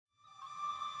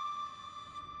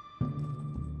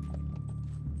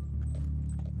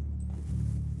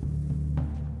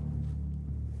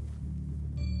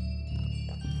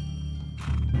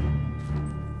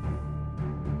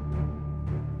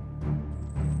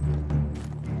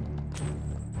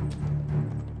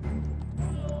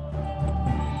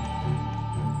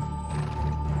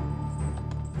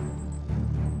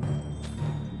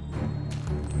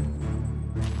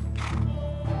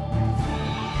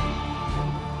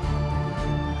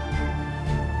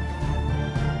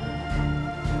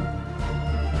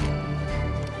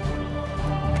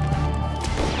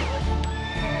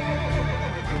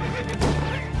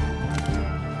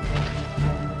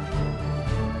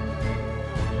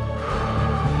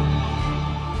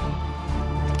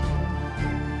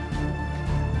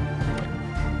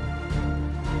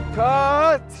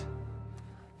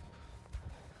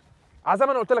عزام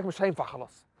انا قلت لك مش هينفع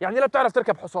خلاص. يعني لا بتعرف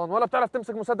تركب حصان ولا بتعرف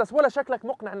تمسك مسدس ولا شكلك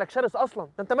مقنع انك شرس اصلا.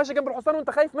 ده انت ماشي جنب الحصان وانت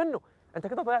خايف منه. انت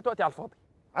كده ضيعت وقتي على الفاضي.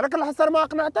 عليك الحصان ما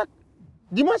اقنعتك؟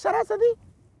 دي ما شراسه دي.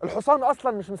 الحصان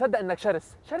اصلا مش مصدق انك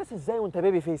شرس. شرس ازاي وانت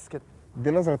بيبي فيس كده؟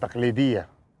 دي نظره تقليديه.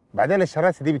 بعدين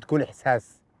الشراسه دي بتكون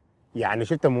احساس. يعني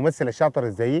شفت الممثل الشاطر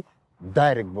زيي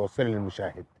دايركت بوصل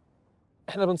للمشاهد.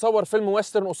 احنا بنصور فيلم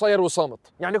ويسترن قصير وصامت،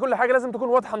 يعني كل حاجه لازم تكون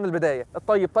واضحه من البدايه.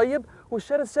 الطيب طيب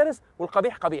والشرس شرس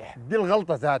والقبيح قبيح. دي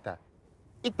الغلطه ذاتها.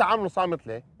 انت عامله صامت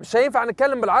ليه؟ مش هينفع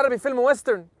نتكلم بالعربي فيلم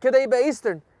ويسترن كده يبقى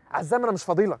ايسترن. عزام انا مش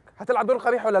فاضيلك. هتلعب دور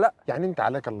القبيح ولا لا؟ يعني انت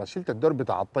عليك الله شلت الدور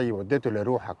بتاع الطيب وديته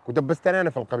لروحك ودبستني انا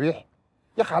في القبيح؟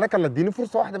 يا اخي عليك الله اديني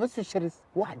فرصه واحده بس في الشرس،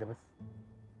 واحده بس.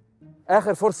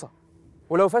 اخر فرصه،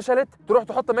 ولو فشلت تروح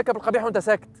تحط ميك اب القبيح وانت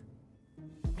ساكت.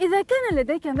 إذا كان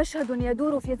لديك مشهد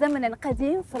يدور في زمن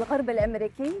قديم في الغرب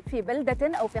الأمريكي في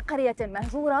بلدة أو في قرية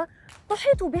مهجورة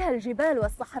تحيط بها الجبال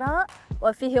والصحراء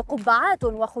وفيه قباعات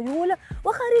وخيول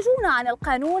وخارجون عن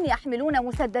القانون يحملون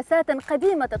مسدسات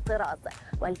قديمة الطراز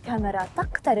والكاميرا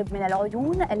تقترب من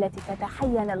العيون التي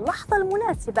تتحين اللحظة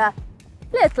المناسبة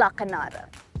لإطلاق النار،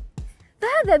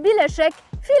 فهذا بلا شك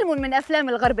فيلم من أفلام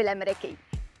الغرب الأمريكي،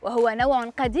 وهو نوع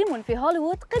قديم في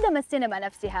هوليوود قدم السينما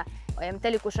نفسها،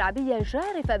 ويمتلك شعبية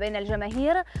جارفة بين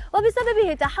الجماهير،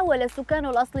 وبسببه تحول السكان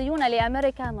الأصليون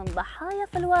لأمريكا من ضحايا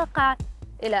في الواقع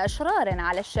إلى أشرار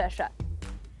على الشاشة.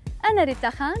 أنا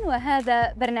ريتا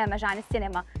وهذا برنامج عن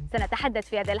السينما. سنتحدث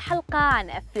في هذه الحلقة عن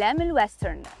أفلام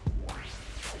الويسترن.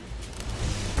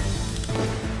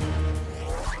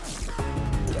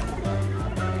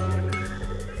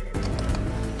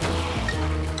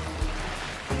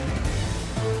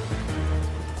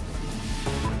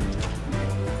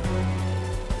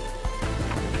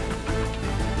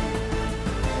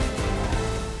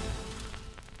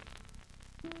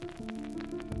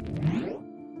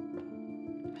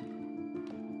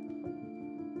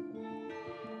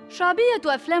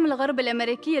 شعبية أفلام الغرب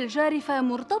الأمريكي الجارفة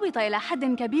مرتبطة إلى حد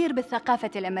كبير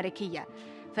بالثقافة الأمريكية،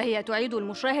 فهي تعيد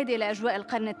المشاهد إلى أجواء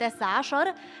القرن التاسع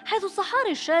عشر، حيث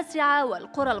الصحاري الشاسعة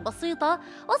والقرى البسيطة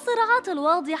والصراعات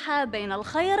الواضحة بين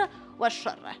الخير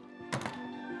والشر،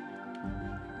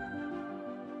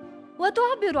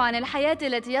 وتعبر عن الحياة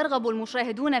التي يرغب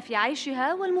المشاهدون في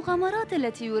عيشها والمغامرات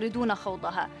التي يريدون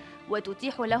خوضها،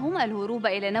 وتتيح لهم الهروب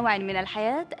إلى نوع من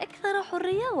الحياة أكثر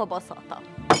حرية وبساطة.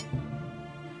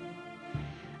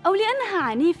 أو لأنها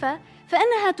عنيفة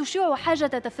فإنها تشيع حاجة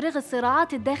تفريغ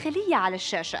الصراعات الداخلية على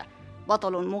الشاشة.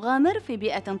 بطل مغامر في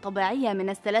بيئة طبيعية من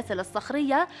السلاسل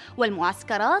الصخرية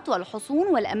والمعسكرات والحصون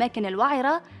والأماكن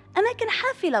الوعرة، أماكن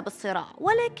حافلة بالصراع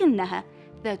ولكنها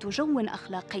ذات جو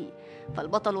أخلاقي،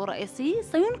 فالبطل الرئيسي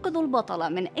سينقذ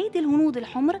البطل من أيدي الهنود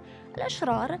الحمر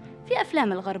الأشرار في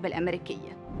أفلام الغرب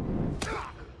الأمريكية.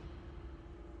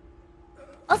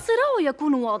 الصراع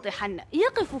يكون واضحاً،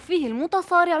 يقف فيه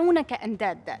المتصارعون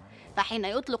كأنداد، فحين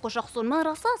يطلق شخص ما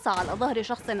رصاصة على ظهر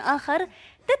شخص آخر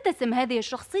تتسم هذه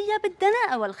الشخصية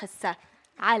بالدناءة والخسة،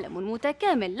 عالم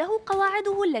متكامل له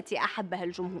قواعده التي أحبها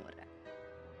الجمهور.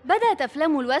 بدأت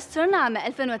أفلام الويسترن عام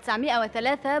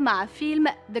 1903 مع فيلم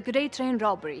The Great Train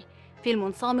Robbery،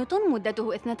 فيلم صامت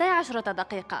مدته 12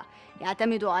 دقيقة،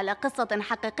 يعتمد على قصة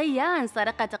حقيقية عن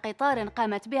سرقة قطار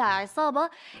قامت بها عصابة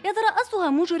يترأسها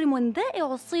مجرم ذائع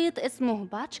الصيت اسمه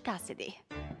باتش كاسيدي.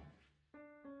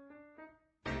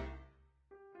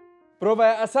 بروفا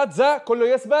يا أساتذة، كله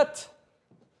يثبت.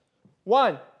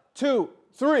 1 2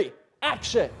 3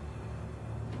 أكشن.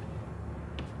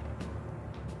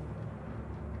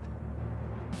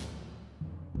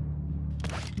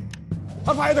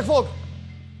 ارفع يدك فوق.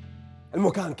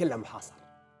 المكان كله محاصر.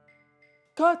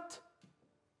 كات.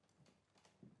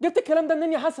 قلت الكلام ده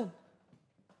منين يا حسن؟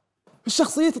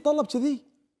 الشخصية تتطلب كذي.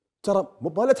 ترى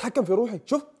مو انا اتحكم في روحي،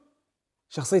 شوف.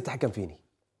 شخصية تتحكم فيني.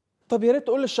 طب يا ريت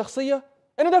تقول للشخصية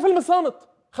إن ده فيلم صامت،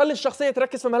 خلي الشخصية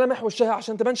تركز في ملامح وشها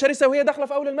عشان تبان شرسة وهي داخلة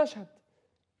في أول المشهد.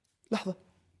 لحظة.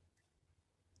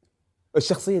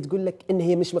 الشخصية تقول لك إن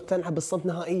هي مش مقتنعة بالصمت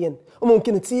نهائياً،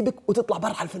 وممكن تسيبك وتطلع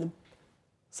برا الفيلم.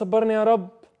 صبرني يا رب،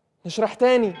 نشرح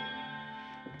تاني.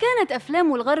 كانت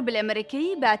أفلام الغرب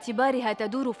الأمريكي باعتبارها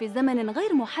تدور في زمن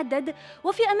غير محدد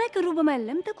وفي أماكن ربما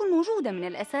لم تكن موجودة من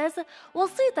الأساس،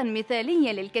 وسيطاً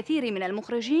مثالياً للكثير من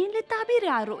المخرجين للتعبير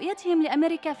عن رؤيتهم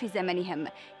لأمريكا في زمنهم،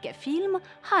 كفيلم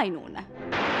هاي نون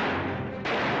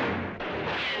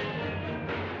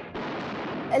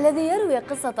الذي يروي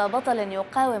قصة بطل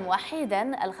يقاوم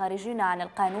وحيداً الخارجين عن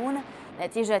القانون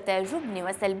نتيجة جبن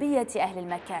وسلبية أهل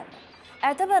المكان.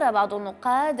 اعتبر بعض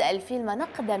النقاد الفيلم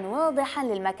نقداً واضحاً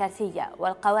للمكارثية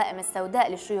والقوائم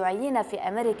السوداء للشيوعيين في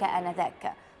أمريكا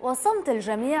آنذاك، وصمت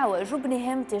الجميع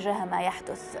وجبنهم تجاه ما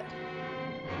يحدث.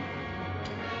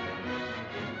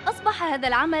 أصبح هذا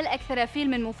العمل أكثر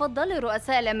فيلم مفضل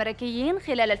للرؤساء الأمريكيين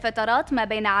خلال الفترات ما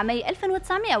بين عامي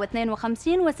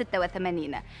 1952 و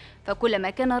 86. فكلما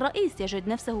كان الرئيس يجد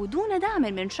نفسه دون دعم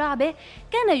من شعبه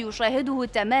كان يشاهده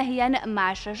تماهياً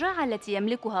مع الشجاعة التي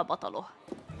يملكها بطله.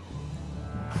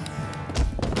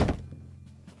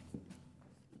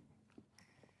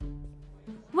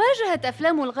 واجهت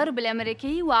أفلام الغرب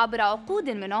الأمريكي وعبر عقود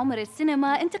من عمر السينما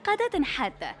انتقادات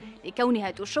حادة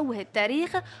لكونها تشوه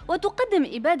التاريخ وتقدم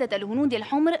إبادة الهنود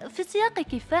الحمر في سياق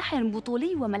كفاح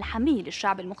بطولي وملحمي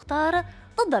للشعب المختار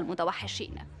ضد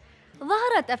المتوحشين.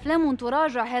 ظهرت أفلام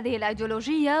تراجع هذه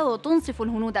الأيديولوجية وتنصف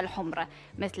الهنود الحمر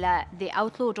مثل The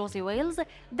Outlaw Josie Wales,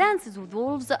 Dances with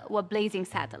Wolves و Blazing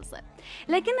Saddles.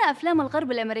 لكن أفلام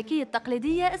الغرب الأمريكي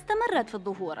التقليدية استمرت في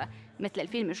الظهور مثل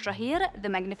الفيلم الشهير The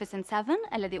Magnificent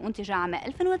Seven الذي أنتج عام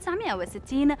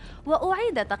 1960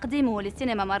 وأعيد تقديمه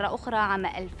للسينما مرة أخرى عام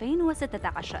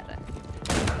 2016.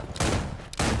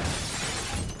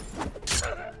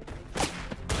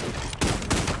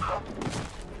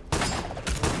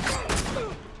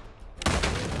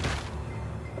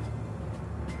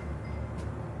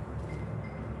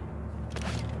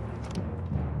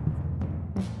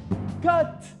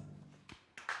 كات.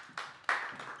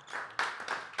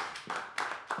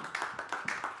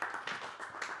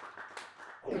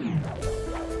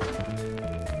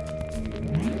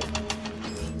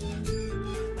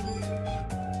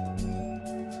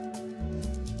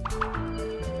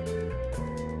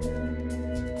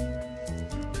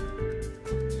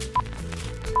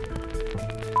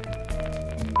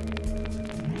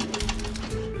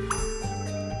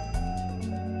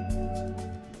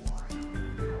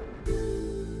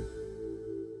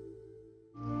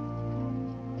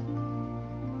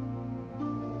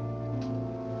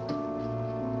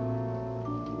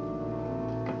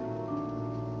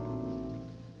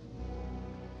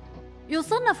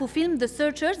 يصنف فيلم The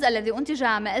Searchers الذي أنتج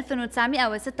عام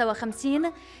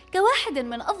 1956 كواحد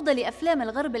من أفضل أفلام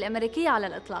الغرب الأمريكي على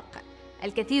الإطلاق.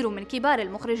 الكثير من كبار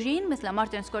المخرجين مثل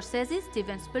مارتن سكورسيزي،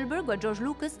 ستيفن سبيلبرغ وجورج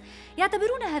لوكاس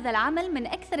يعتبرون هذا العمل من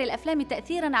أكثر الأفلام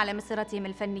تأثيراً على مسيرتهم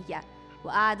الفنية،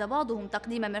 وأعاد بعضهم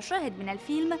تقديم مشاهد من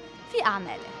الفيلم في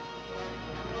أعماله.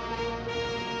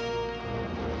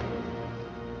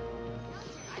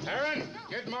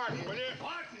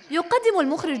 يقدم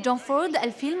المخرج جون فورد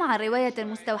الفيلم عن رواية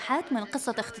مستوحاة من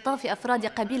قصة اختطاف أفراد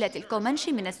قبيلة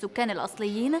الكومانشي من السكان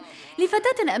الأصليين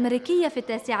لفتاة أمريكية في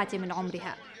 9 من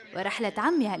عمرها ورحلة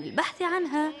عمها للبحث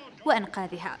عنها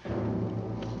وإنقاذها.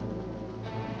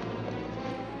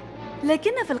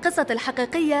 لكن في القصة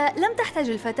الحقيقية لم تحتاج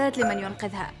الفتاة لمن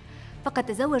ينقذها، فقد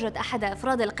تزوجت أحد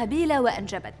أفراد القبيلة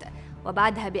وأنجبت،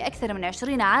 وبعدها بأكثر من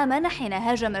 20 عاماً حين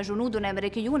هاجم جنود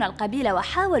أمريكيون القبيلة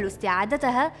وحاولوا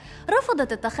استعادتها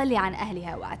رفضت التخلي عن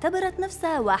أهلها واعتبرت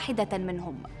نفسها واحدة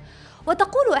منهم.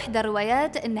 وتقول إحدى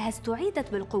الروايات إنها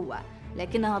استعيدت بالقوة،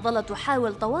 لكنها ظلت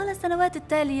تحاول طوال السنوات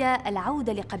التالية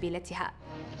العودة لقبيلتها.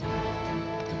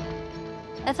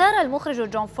 أثار المخرج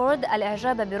جون فورد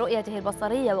الإعجاب برؤيته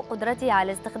البصرية وقدرته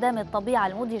على استخدام الطبيعة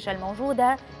المدهشة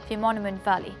الموجودة في مونومنت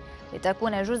فالي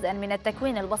لتكون جزءاً من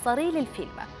التكوين البصري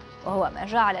للفيلم، وهو ما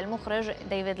جعل المخرج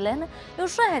ديفيد لين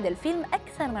يشاهد الفيلم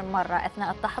أكثر من مرة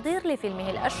أثناء التحضير لفيلمه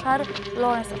الأشهر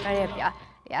لورنس اوف أرابيا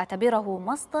ليعتبره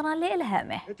مصدراً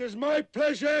لإلهامه. It is my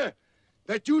pleasure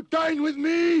that you dine with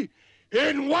me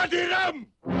in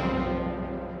قديم.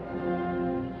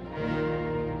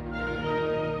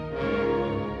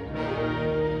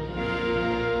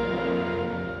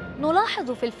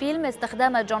 نلاحظ في الفيلم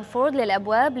استخدام جون فورد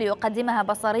للأبواب ليقدمها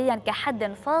بصرياً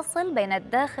كحد فاصل بين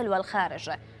الداخل والخارج،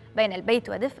 بين البيت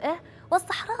ودفئه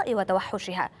والصحراء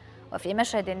وتوحشها. وفي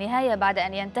مشهد النهاية بعد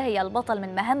أن ينتهي البطل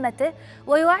من مهمته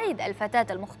ويعيد الفتاة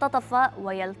المختطفة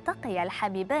ويلتقي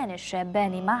الحبيبان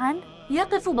الشابان معاً،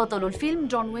 يقف بطل الفيلم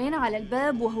جون وين على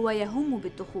الباب وهو يهم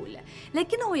بالدخول،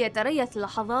 لكنه يتريث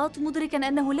لحظات مدركاً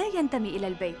أنه لا ينتمي إلى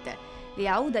البيت،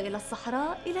 ليعود إلى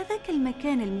الصحراء، إلى ذاك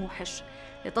المكان الموحش،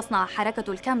 لتصنع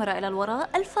حركة الكاميرا إلى الوراء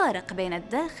الفارق بين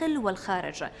الداخل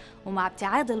والخارج، ومع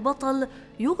ابتعاد البطل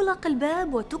يغلق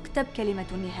الباب وتكتب كلمة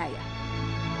النهاية.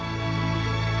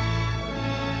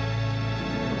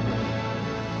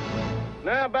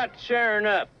 Now about sharing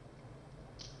up.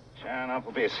 Sharing up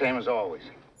will be the same as always.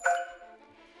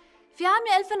 في عام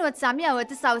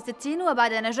 1969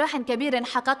 وبعد نجاح كبير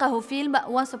حققه فيلم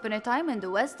Once Upon a Time in the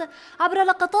West عبر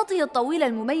لقطاته الطويلة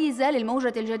المميزة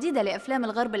للموجة الجديدة لأفلام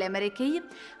الغرب الأمريكي،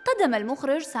 قدم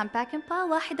المخرج سام باكنبا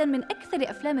واحداً من أكثر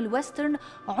أفلام الويسترن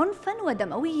عنفاً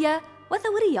ودموية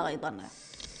وثورية أيضاً.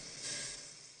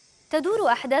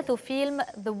 تدور أحداث فيلم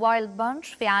The Wild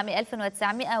Bunch في عام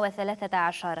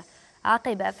 1913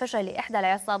 عقب فشل إحدى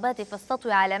العصابات في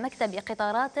السطو على مكتب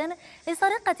قطارات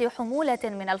لسرقة حمولة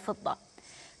من الفضة.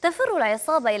 تفر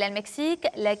العصابة إلى المكسيك،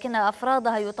 لكن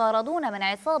أفرادها يطاردون من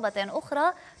عصابة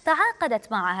أخرى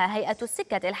تعاقدت معها هيئة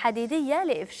السكة الحديدية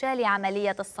لإفشال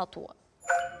عملية السطو.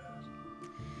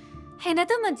 حين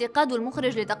تم انتقاد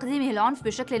المخرج لتقديمه العنف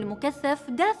بشكل مكثف،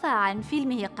 دافع عن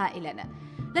فيلمه قائلاً: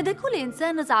 لدى كل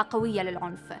إنسان نزعة قوية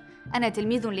للعنف. أنا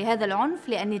تلميذ لهذا العنف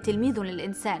لأني تلميذ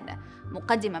للإنسان،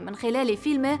 مقدما من خلال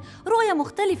فيلمه رؤية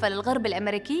مختلفة للغرب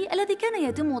الأمريكي الذي كان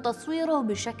يتم تصويره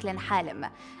بشكل حالم.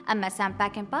 أما سام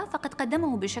باكنبا فقد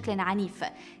قدمه بشكل عنيف،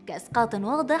 كإسقاط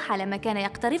واضح على ما كان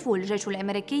يقترفه الجيش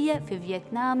الأمريكي في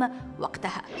فيتنام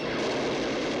وقتها.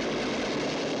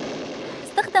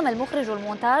 استخدم المخرج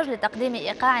المونتاج لتقديم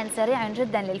إيقاع سريع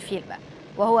جدا للفيلم،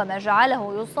 وهو ما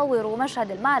جعله يصور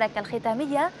مشهد المعركة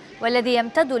الختامية والذي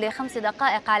يمتد ل5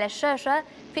 دقائق على الشاشة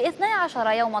في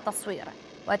 12 يوم تصوير.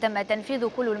 وتم تنفيذ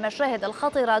كل المشاهد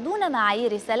الخطرة دون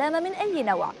معايير سلامة من أي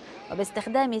نوع،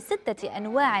 وباستخدام 6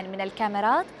 أنواع من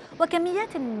الكاميرات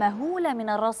وكميات مهولة من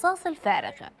الرصاص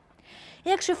الفارغ.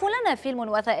 يكشف لنا فيلم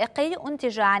وثائقي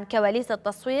أنتج عن كواليس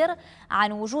التصوير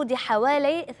عن وجود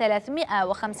حوالي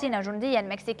 350 جندياً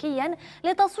مكسيكياً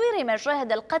لتصوير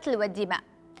مشاهد القتل والدماء.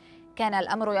 كان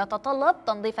الأمر يتطلب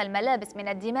تنظيف الملابس من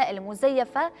الدماء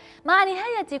المزيفة مع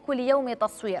نهاية كل يوم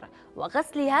تصوير،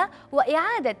 وغسلها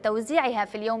وإعادة توزيعها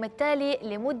في اليوم التالي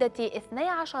لمدة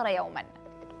 12 يوماً.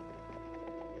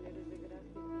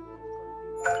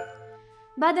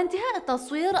 بعد انتهاء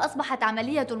التصوير أصبحت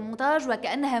عملية المونتاج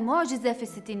وكأنها معجزة في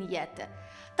الستينيات.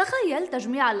 تخيل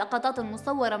تجميع اللقطات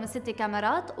المصورة من 6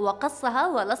 كاميرات وقصها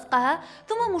ولصقها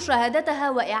ثم مشاهدتها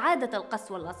وإعادة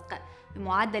القص واللصق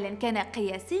بمعدل كان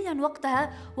قياسيا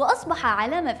وقتها، وأصبح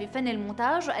علامة في فن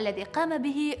المونتاج الذي قام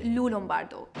به لو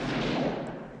لومباردو.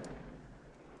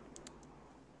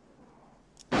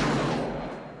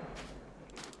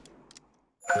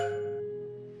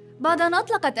 بعد أن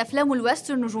أطلقت أفلام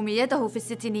الويسترن نجوميته في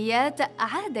الستينيات،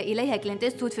 عاد إليها كلينت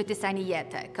إيستوود في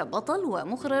التسعينيات كبطل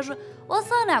ومخرج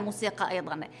وصانع موسيقى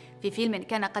أيضاً، في فيلم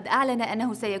كان قد أعلن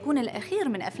أنه سيكون الأخير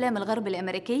من أفلام الغرب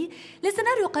الأمريكي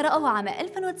لسيناريو قرأه عام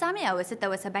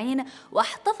 1976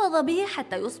 واحتفظ به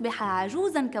حتى يصبح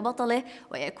عجوزاً كبطله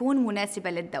ويكون مناسباً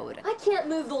للدور. I can't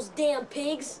move those damn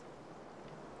pigs.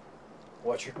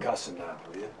 Watch your cussing now,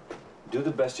 will you? Do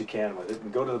the best you can with it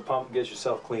and go to the pump and get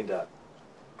yourself cleaned up.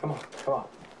 Come on.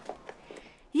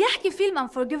 يحكي فيلم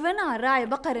Unforgiven عن راعي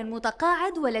بقر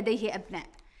متقاعد ولديه أبناء.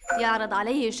 يعرض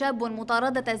عليه شاب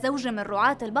مطاردة زوج من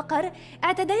رعاة البقر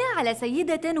اعتديا على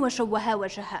سيدة وشوها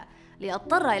وجهها،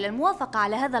 ليضطر إلى الموافقة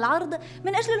على هذا العرض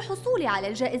من أجل الحصول على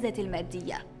الجائزة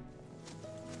المادية.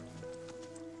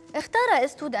 اختار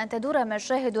إيستوود أن تدور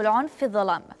مشاهد العنف في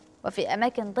الظلام وفي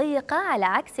أماكن ضيقة على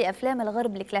عكس أفلام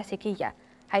الغرب الكلاسيكية،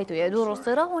 حيث يدور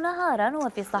الصراع نهاراً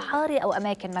وفي صحاري أو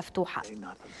أماكن مفتوحة.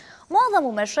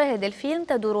 معظم مشاهد الفيلم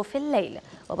تدور في الليل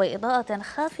وبإضاءة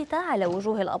خافتة على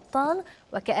وجوه الأبطال،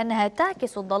 وكأنها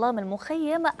تعكس الظلام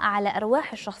المخيم على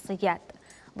أرواح الشخصيات،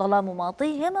 ظلام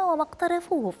ماضيهم وما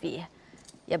اقترفوه فيه.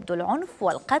 يبدو العنف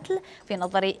والقتل في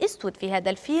نظر إيستوود في هذا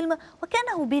الفيلم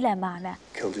وكأنه بلا معنى.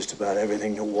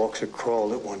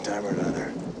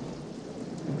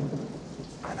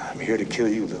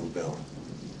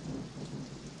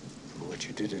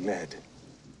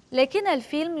 لكن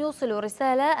الفيلم يوصل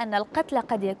رسالة أن القتل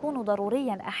قد يكون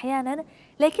ضرورياً أحياناً،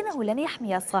 لكنه لن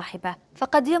يحمي صاحبه،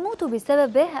 فقد يموت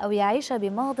بسببه أو يعيش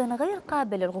بماضٍ غير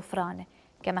قابل للغفران،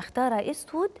 كما اختار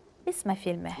إيستوود اسم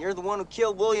فيلمه.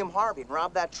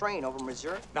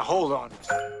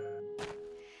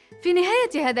 في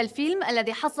نهاية هذا الفيلم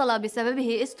الذي حصل بسببه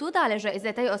إيستوود على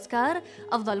جائزتي أوسكار،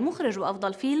 أفضل مخرج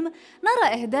وأفضل فيلم،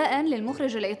 نرى إهداءً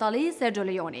للمخرج الإيطالي سيرجيو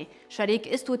ليوني، شريك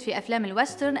إيستوود في أفلام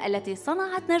الويسترن التي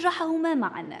صنعت نجاحهما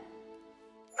معاً.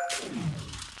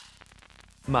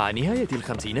 مع نهاية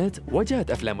الخمسينات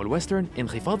واجهت أفلام الويسترن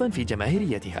انخفاضاً في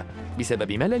جماهيريتها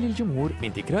بسبب ملل الجمهور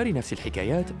من تكرار نفس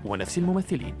الحكايات ونفس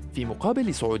الممثلين، في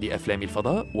مقابل صعود أفلام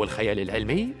الفضاء والخيال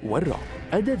العلمي والرعب.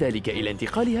 أدى ذلك إلى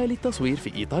انتقالها للتصوير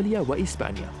في إيطاليا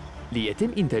وإسبانيا،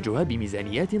 ليتم إنتاجها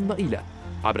بميزانيات ضئيلة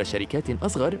عبر شركات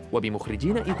أصغر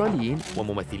وبمخرجين إيطاليين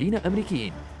وممثلين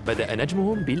أمريكيين بدأ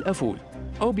نجمهم بالأفول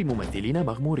أو بممثلين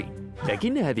مغمورين.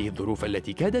 لكن هذه الظروف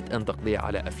التي كادت أن تقضي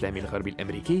على أفلام الغرب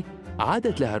الأمريكي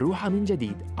عادت لها الروح من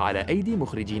جديد على أيدي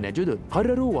مخرجين جدد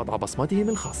قرروا وضع بصمتهم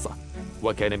الخاصة،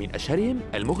 وكان من أشهرهم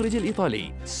المخرج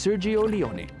الإيطالي سيرجيو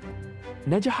ليوني.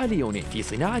 نجح ليوني في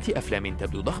صناعة أفلام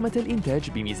تبدو ضخمة الإنتاج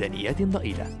بميزانيات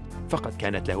ضئيلة، فقد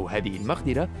كانت له هذه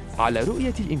المقدرة على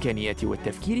رؤية الإمكانيات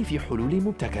والتفكير في حلول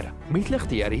مبتكرة، مثل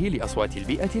اختياره لأصوات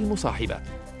البيئة المصاحبة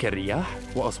كالرياح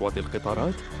وأصوات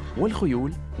القطارات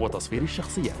والخيول وتصوير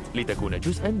الشخصيات لتكون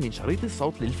جزءاً من شريط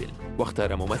الصوت للفيلم.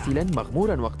 واختار ممثلاً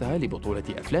مغموراً وقتها لبطولة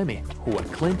أفلامه هو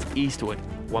كلينت إيستوود،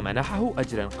 ومنحه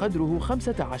أجراً قدره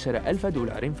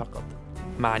 $15,000 فقط.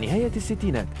 مع نهاية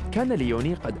الستينات كان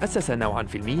ليوني قد أسس نوعاً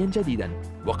فيلمياً جديداً،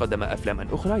 وقدم أفلاماً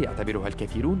أخرى يعتبرها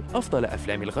الكثيرون أفضل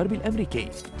أفلام الغرب الأمريكي،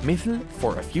 مثل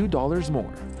For a Few Dollars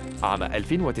More عام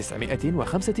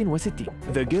 1965،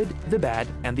 The Good, The Bad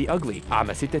and The Ugly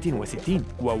عام 66،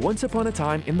 و Once Upon a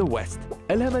Time in the West.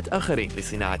 ألهمت آخرين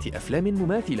لصناعة أفلام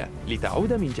مماثلة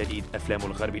لتعود من جديد أفلام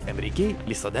الغرب الأمريكي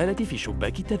للصدارة في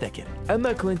شباك التذاكر.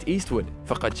 أما كلينت إيستوود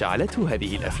فقد جعلته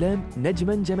هذه الأفلام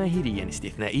نجماً جماهيرياً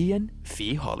استثنائياً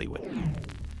في هوليوود.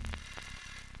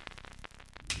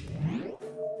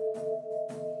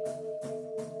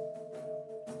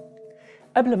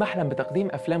 قبل ما أحلم بتقديم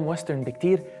أفلام ويسترن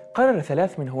بكتير، قرر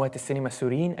 3 من هواة السينما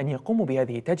السوريين أن يقوموا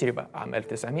بهذه التجربة عام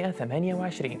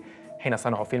 1928 حين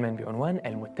صنعوا فيلماً بعنوان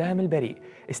المتهم البريء،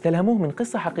 استلهموه من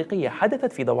قصة حقيقية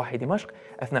حدثت في ضواحي دمشق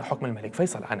أثناء حكم الملك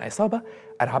فيصل عن عصابة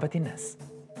أرعبت الناس.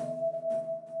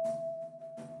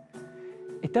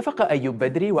 اتفق أيوب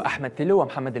بدري وأحمد تلو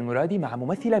ومحمد المرادي مع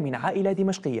ممثلة من عائلة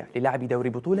دمشقية للعب دور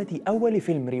بطولة أول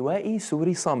فيلم روائي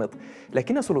سوري صامت،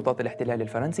 لكن سلطات الاحتلال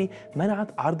الفرنسي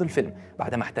منعت عرض الفيلم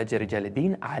بعدما احتج رجال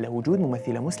الدين على وجود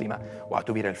ممثلة مسلمة،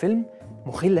 واعتبر الفيلم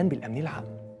مخلاً بالأمن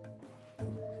العام.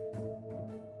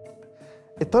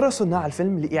 اضطر صناع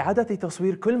الفيلم لإعادة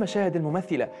تصوير كل مشاهد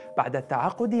الممثلة بعد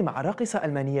التعاقد مع راقصة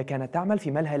ألمانية كانت تعمل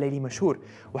في ملهى ليلي مشهور،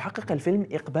 وحقق الفيلم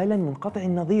إقبالاً منقطع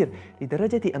النظير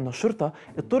لدرجة أن الشرطة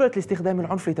اضطرت لاستخدام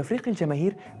العنف لتفريق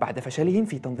الجماهير بعد فشلهم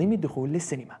في تنظيم الدخول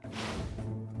للسينما.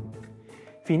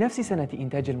 في نفس سنة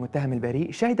إنتاج المتهم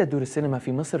البريء شهدت دور السينما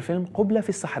في مصر فيلم قبلة في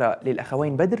الصحراء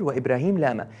للأخوين بدر وإبراهيم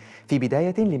لاما، في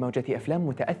بداية لموجة أفلام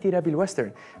متأثرة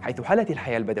بالويسترن، حيث حلت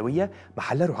الحياة البدوية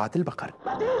محل رعاة البقر.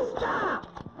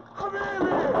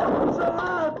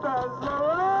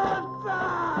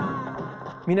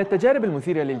 من التجارب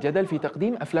المثيرة للجدل في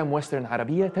تقديم أفلام ويسترن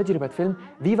عربية تجربة فيلم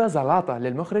فيفا زلاطة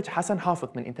للمخرج حسن حافظ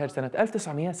من إنتاج سنة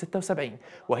 1976،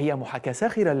 وهي محاكاة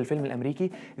ساخرة للفيلم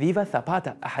الأمريكي فيفا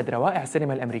ثاباتا، أحد روائع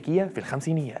السينما الأمريكية في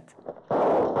الخمسينيات.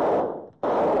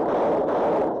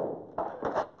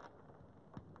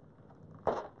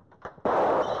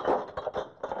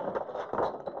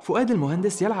 فؤاد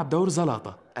المهندس يلعب دور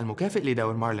زلاطة، المكافئ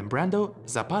لدور مارلون براندو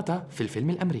زاباتا في الفيلم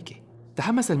الأمريكي.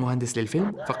 تحمس المهندس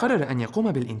للفيلم فقرر أن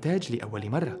يقوم بالإنتاج لأول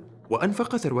مرة،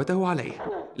 وأنفق ثروته عليه،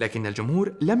 لكن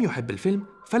الجمهور لم يحب الفيلم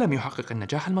فلم يحقق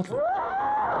النجاح المطلوب.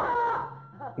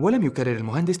 ولم يكرر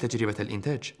المهندس تجربة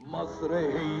الإنتاج. مصر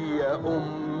هي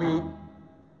أمي،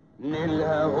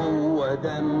 نيلها هو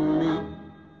دمي،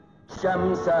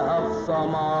 شمسها في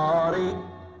سماري،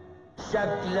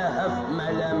 شكلها في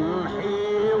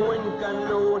ملامحي، وإن كان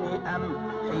لوني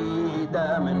قمحي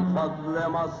ده من فضل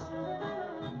مصر.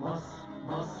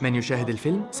 من يشاهد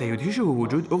الفيلم سيدهشه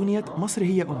وجود أغنية مصر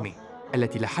هي أمي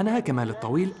التي لحنها كمال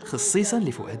الطويل خصيصاً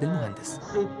لفؤاد المهندس.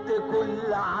 ست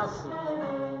كل عصر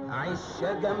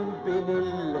عيشة جنب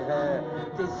نيلها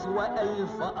تسوى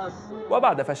 1000 قصر.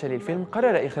 وبعد فشل الفيلم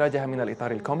قرر إخراجها من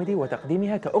الإطار الكوميدي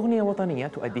وتقديمها كأغنية وطنية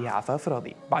تؤديها عفاف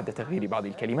راضي بعد تغيير بعض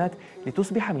الكلمات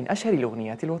لتصبح من أشهر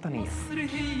الأغنيات الوطنية. مصر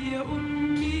هي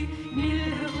أمي،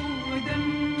 نيلها هو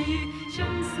دمي،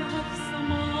 شمسها في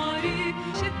سماري،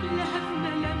 شكلها في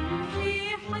ملامحي،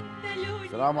 حتى لو.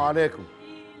 السلام عليكم.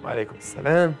 وعليكم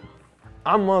السلام.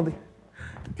 عم ماضي،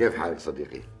 كيف حالك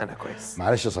صديقي؟ أنا كويس.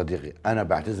 معلش يا صديقي، أنا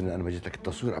بعتذر إن أنا ما جيت لك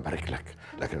التصوير أبارك لك،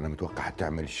 لكن أنا متوقع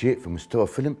حتعمل شيء في مستوى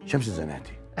فيلم شمس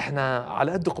الزناتي. إحنا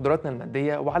على قد قدراتنا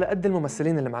المادية وعلى قد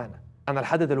الممثلين اللي معانا. أنا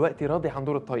لحد دلوقتي راضي عن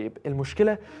دور الطيب،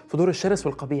 المشكلة في دور الشرس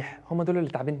والقبيح، هم دول اللي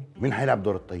تعبني. مين هيلعب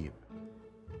دور الطيب؟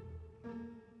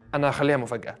 أنا هخليها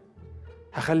مفاجأة،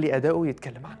 هخلي أداؤه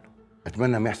يتكلم عنه.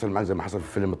 أتمنى ما يحصل معك زي ما حصل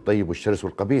في فيلم الطيب والشرس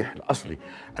والقبيح الأصلي،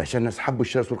 علشان الناس حبوا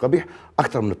الشرس والقبيح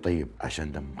أكثر من الطيب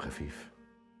عشان دمه خفيف.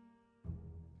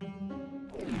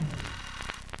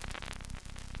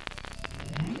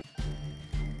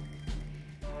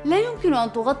 لا يمكن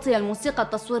أن تغطي الموسيقى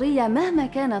التصويرية مهما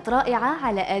كانت رائعة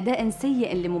على أداء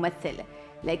سيء لممثل،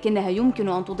 لكنها يمكن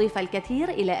أن تضيف الكثير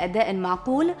إلى أداء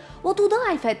معقول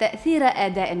وتضاعف تأثير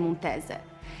أداء ممتاز.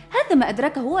 هذا ما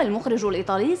أدركه المخرج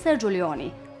الإيطالي سيرجيو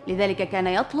ليوني، لذلك كان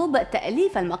يطلب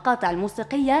تأليف المقاطع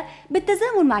الموسيقية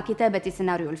بالتزامن مع كتابة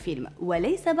سيناريو الفيلم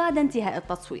وليس بعد انتهاء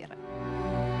التصوير.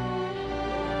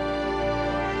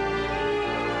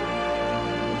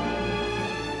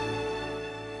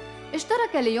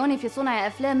 اشترك ليوني في صنع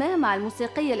أفلامه مع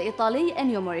الموسيقي الإيطالي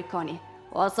أنيو موريكوني،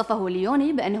 ووصفه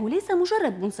ليوني بأنه ليس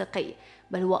مجرد موسيقي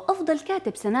بل هو أفضل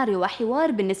كاتب سيناريو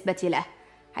وحوار بالنسبة له.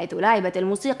 حيث لعبت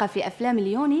الموسيقى في أفلام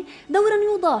ليوني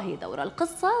دورا يضاهي دور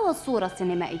القصة والصورة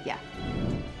السينمائية.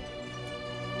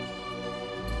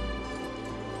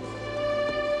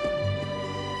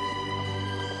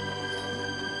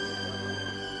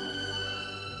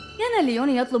 كان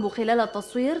ليوني يطلب خلال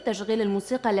التصوير تشغيل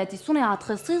الموسيقى التي صنعت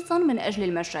خصيصا من أجل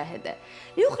المشاهد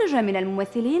ليخرج من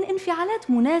الممثلين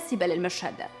انفعالات مناسبة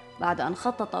للمشهد، بعد أن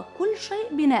خطط كل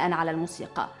شيء بناء على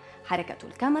الموسيقى، حركة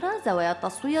الكاميرا، زوايا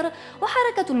التصوير،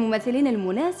 وحركة الممثلين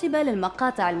المناسبة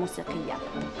للمقاطع الموسيقية.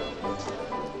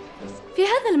 في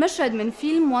هذا المشهد من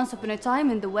فيلم Once Upon a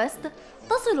Time in the West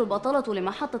تصل البطلة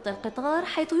لمحطة القطار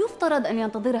حيث يفترض أن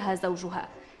ينتظرها زوجها.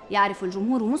 يعرف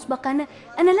الجمهور مسبقاً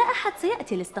أن لا أحد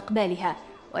سيأتي لاستقبالها،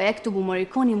 ويكتب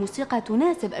موريكوني موسيقى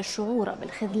تناسب الشعور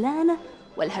بالخذلان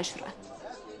والهجر.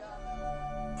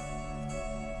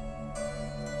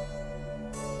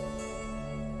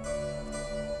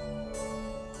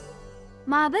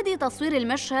 مع بدء تصوير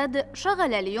المشهد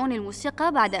شغل ليوني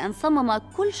الموسيقى بعد أن صمم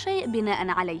كل شيء بناء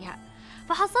عليها،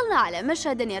 فحصلنا على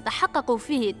مشهد يتحقق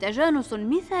فيه تجانس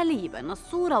مثالي بين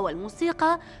الصورة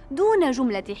والموسيقى دون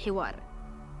جملة حوار،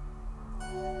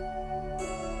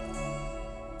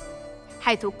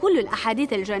 حيث كل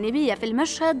الأحاديث الجانبية في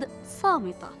المشهد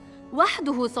صامتة،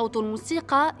 وحده صوت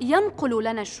الموسيقى ينقل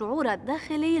لنا الشعور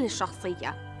الداخلي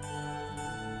للشخصية.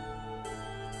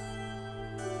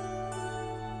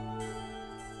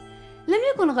 لم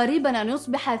يكن غريباً أن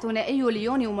يصبح ثنائي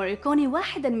ليوني وموريكوني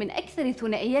واحداً من أكثر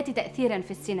الثنائيات تأثيراً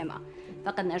في السينما،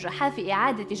 فقد نجحا في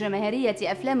إعادة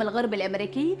جماهيرية أفلام الغرب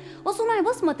الأمريكي وصنع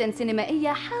بصمة سينمائية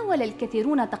حاول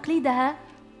الكثيرون تقليدها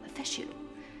وفشلوا.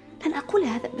 لن أقول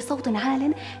هذا بصوت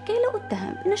عال كي لا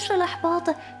أتهم بنشر الإحباط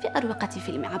في أروقة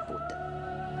فيلم عبود.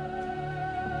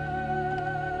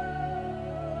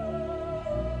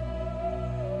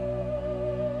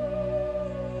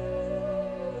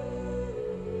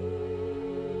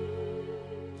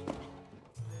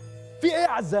 في ايه يا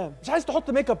عزام؟ مش عايز تحط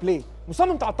ميك اب ليه؟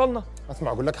 مصمم تعطلنا؟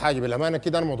 اسمع اقول لك حاجه بالامانه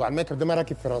كده، انا موضوع الميك اب ده ما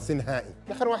راكب في راسي نهائي.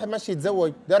 يا اخي واحد ماشي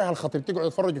يتزوج دارها الخطيب تقعدوا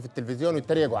يتفرجوا في التلفزيون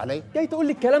ويتريقوا علي. جاي تقول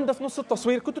لي الكلام ده في نص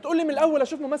التصوير؟ كنت تقول لي من الاول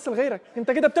اشوف ممثل غيرك،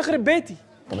 انت كده بتخرب بيتي.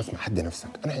 طب اسمع حد نفسك،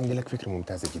 انا عندي لك فكره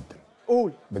ممتازه جدا.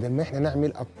 قول. بدل ما احنا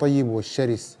نعمل الطيب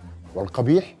والشرس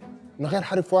والقبيح نغير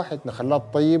حرف واحد نخلاه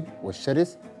الطيب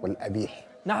والشرس والقبيح.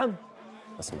 نعم.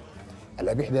 اسمع،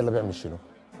 القبيح ده اللي بيعمل شنو؟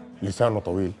 لسانه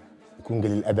طويل، يكون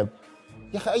قليل الادب.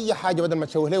 يا اخي اي حاجه بدل ما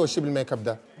تشوه ليه وشي بالميك اب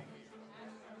ده.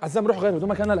 عزام روح غير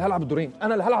هدومك، انا اللي هلعب الدورين،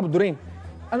 انا اللي هلعب الدورين،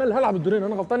 انا اللي هلعب الدورين،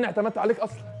 انا غلطان اني اعتمدت عليك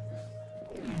اصلا.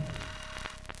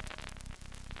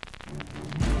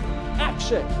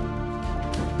 اكشن.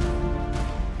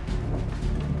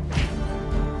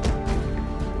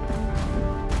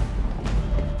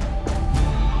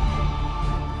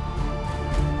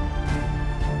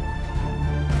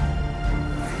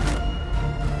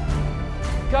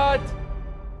 كات.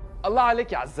 الله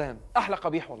عليك يا عزام، احلى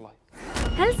قبيح والله.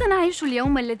 هل سنعيش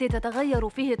اليوم الذي تتغير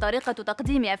فيه طريقة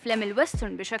تقديم أفلام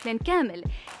الويسترن بشكل كامل،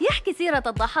 يحكي سيرة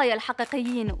الضحايا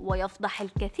الحقيقيين ويفضح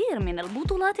الكثير من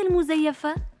البطولات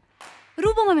المزيفة؟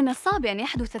 ربما من الصعب أن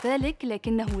يحدث ذلك،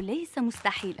 لكنه ليس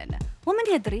مستحيلاً،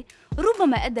 ومن يدري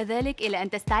ربما أدى ذلك إلى أن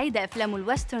تستعيد أفلام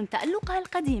الويسترن تألقها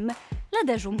القديم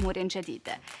لدى جمهور جديد.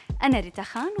 أنا ريتا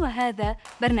وهذا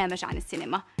برنامج عن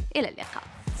السينما. إلى اللقاء.